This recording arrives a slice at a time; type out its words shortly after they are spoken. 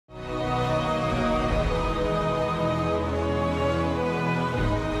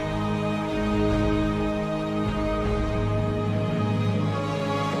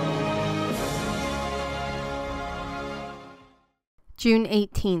June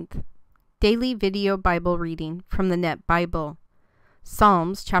 18th. Daily Video Bible Reading from the Net Bible.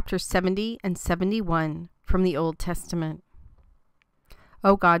 Psalms chapters 70 and 71 from the Old Testament.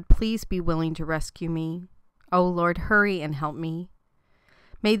 O God, please be willing to rescue me. O Lord, hurry and help me.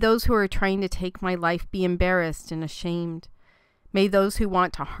 May those who are trying to take my life be embarrassed and ashamed. May those who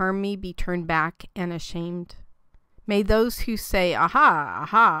want to harm me be turned back and ashamed. May those who say, "Aha,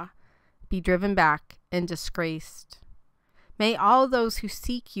 aha," be driven back and disgraced. May all those who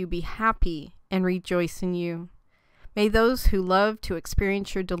seek you be happy and rejoice in you. May those who love to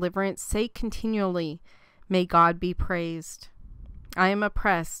experience your deliverance say continually, "May God be praised." I am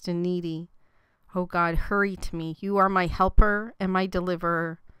oppressed and needy. O God, hurry to me. You are my helper and my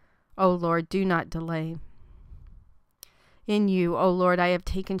deliverer. O Lord, do not delay. In you, O Lord, I have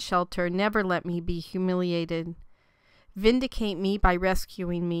taken shelter. Never let me be humiliated. Vindicate me by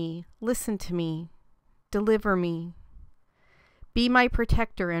rescuing me. Listen to me. Deliver me. Be my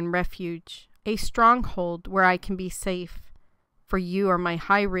protector and refuge, a stronghold where I can be safe. For you are my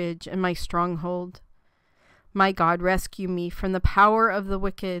high ridge and my stronghold. My God, rescue me from the power of the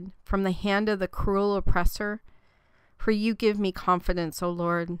wicked, from the hand of the cruel oppressor. For you give me confidence, O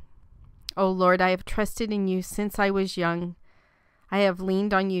Lord. O Lord, I have trusted in you since I was young. I have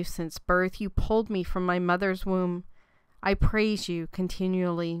leaned on you since birth. You pulled me from my mother's womb. I praise you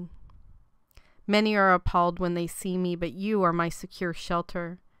continually. Many are appalled when they see me, but you are my secure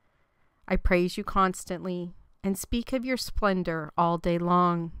shelter. I praise you constantly and speak of your splendor all day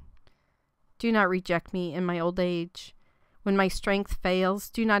long. Do not reject me in my old age. When my strength fails,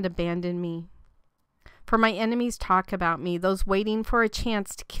 do not abandon me. For my enemies talk about me. Those waiting for a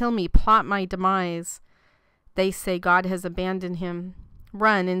chance to kill me plot my demise. They say God has abandoned him.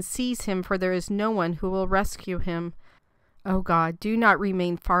 Run and seize him, for there is no one who will rescue him. O God, do not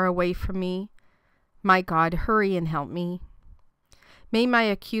remain far away from me. My God, hurry and help me. May my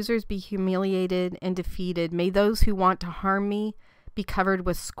accusers be humiliated and defeated. May those who want to harm me be covered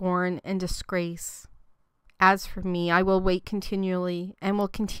with scorn and disgrace. As for me, I will wait continually and will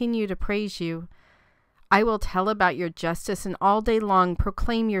continue to praise you. I will tell about your justice and all day long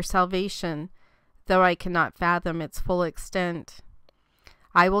proclaim your salvation, though I cannot fathom its full extent.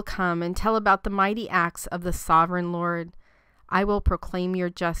 I will come and tell about the mighty acts of the sovereign Lord. I will proclaim your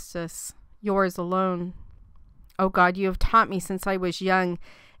justice, yours alone. O God, you have taught me since I was young,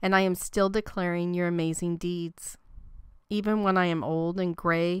 and I am still declaring your amazing deeds. Even when I am old and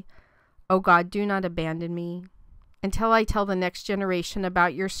gray, O God, do not abandon me until I tell the next generation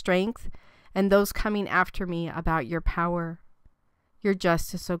about your strength and those coming after me about your power. Your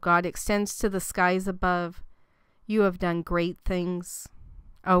justice, O God, extends to the skies above. You have done great things.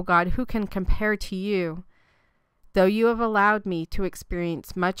 O God, who can compare to you? Though you have allowed me to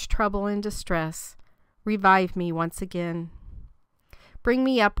experience much trouble and distress, revive me once again. Bring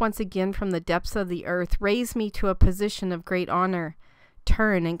me up once again from the depths of the earth. Raise me to a position of great honor.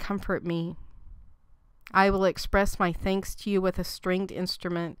 Turn and comfort me. I will express my thanks to you with a stringed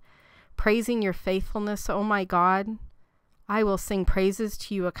instrument, praising your faithfulness, O my God. I will sing praises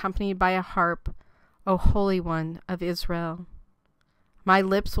to you accompanied by a harp, O Holy One of Israel. My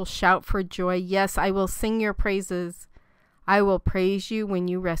lips will shout for joy. Yes, I will sing your praises. I will praise you when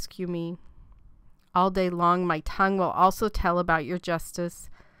you rescue me. All day long, my tongue will also tell about your justice.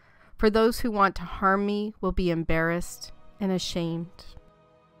 For those who want to harm me will be embarrassed and ashamed.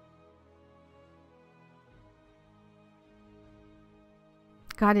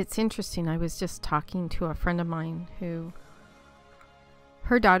 God, it's interesting. I was just talking to a friend of mine who,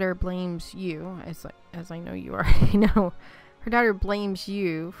 her daughter blames you, as I know you already know. Her daughter blames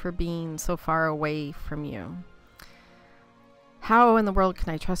you for being so far away from you. How in the world can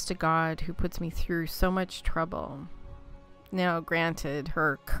I trust a God who puts me through so much trouble? Now, granted,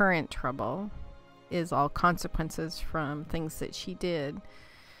 her current trouble is all consequences from things that she did.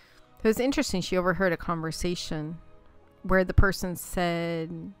 It was interesting. She overheard a conversation where the person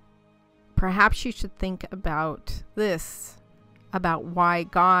said, perhaps you should think about this, about why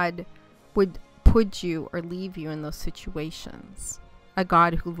God would put you or leave you in those situations. A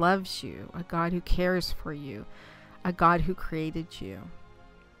God who loves you, a God who cares for you, a God who created you.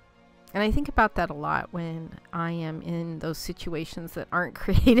 And I think about that a lot when I am in those situations that aren't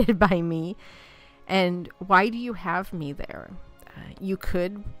created by me. And why do you have me there? You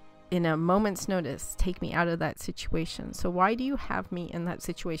could, in a moment's notice, take me out of that situation. So why do you have me in that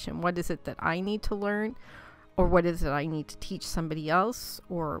situation? What is it that I need to learn? Or what is it I need to teach somebody else?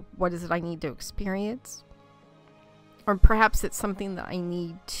 Or what is it I need to experience? Or perhaps it's something that I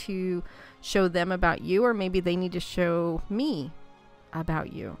need to show them about you, or maybe they need to show me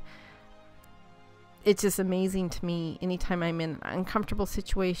about you. it's just amazing to me anytime I'm in an uncomfortable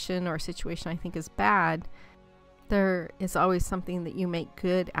situation or a situation I think is bad, there is always something that you make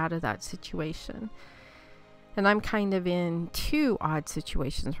good out of that situation. And I'm kind of in two odd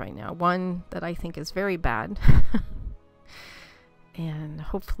situations right now. One that I think is very bad and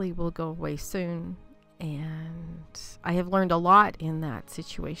hopefully will go away soon. And I have learned a lot in that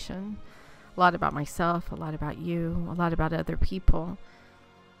situation. A lot about myself, a lot about you, a lot about other people.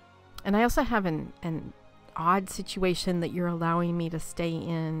 And I also have an odd situation that you're allowing me to stay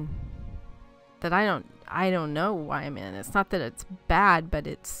in that I don't know why I'm in. It's not that it's bad, but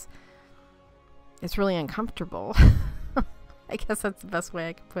it's really uncomfortable. I guess that's the best way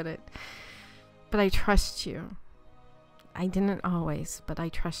I could put it. But I trust you. I didn't always, but I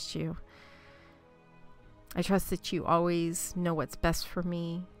trust you. I trust that you always know what's best for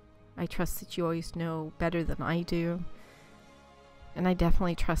me. I trust that you always know better than I do. And I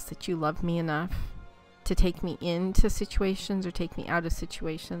definitely trust that you love me enough to take me into situations or take me out of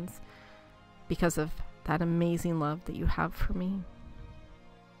situations because of that amazing love that you have for me.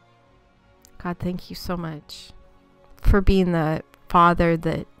 God, thank you so much for being the Father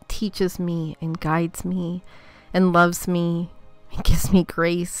that teaches me and guides me and loves me and gives me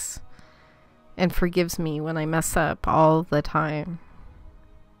grace and forgives me when I mess up all the time.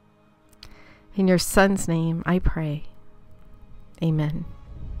 In your Son's name, I pray. Amen.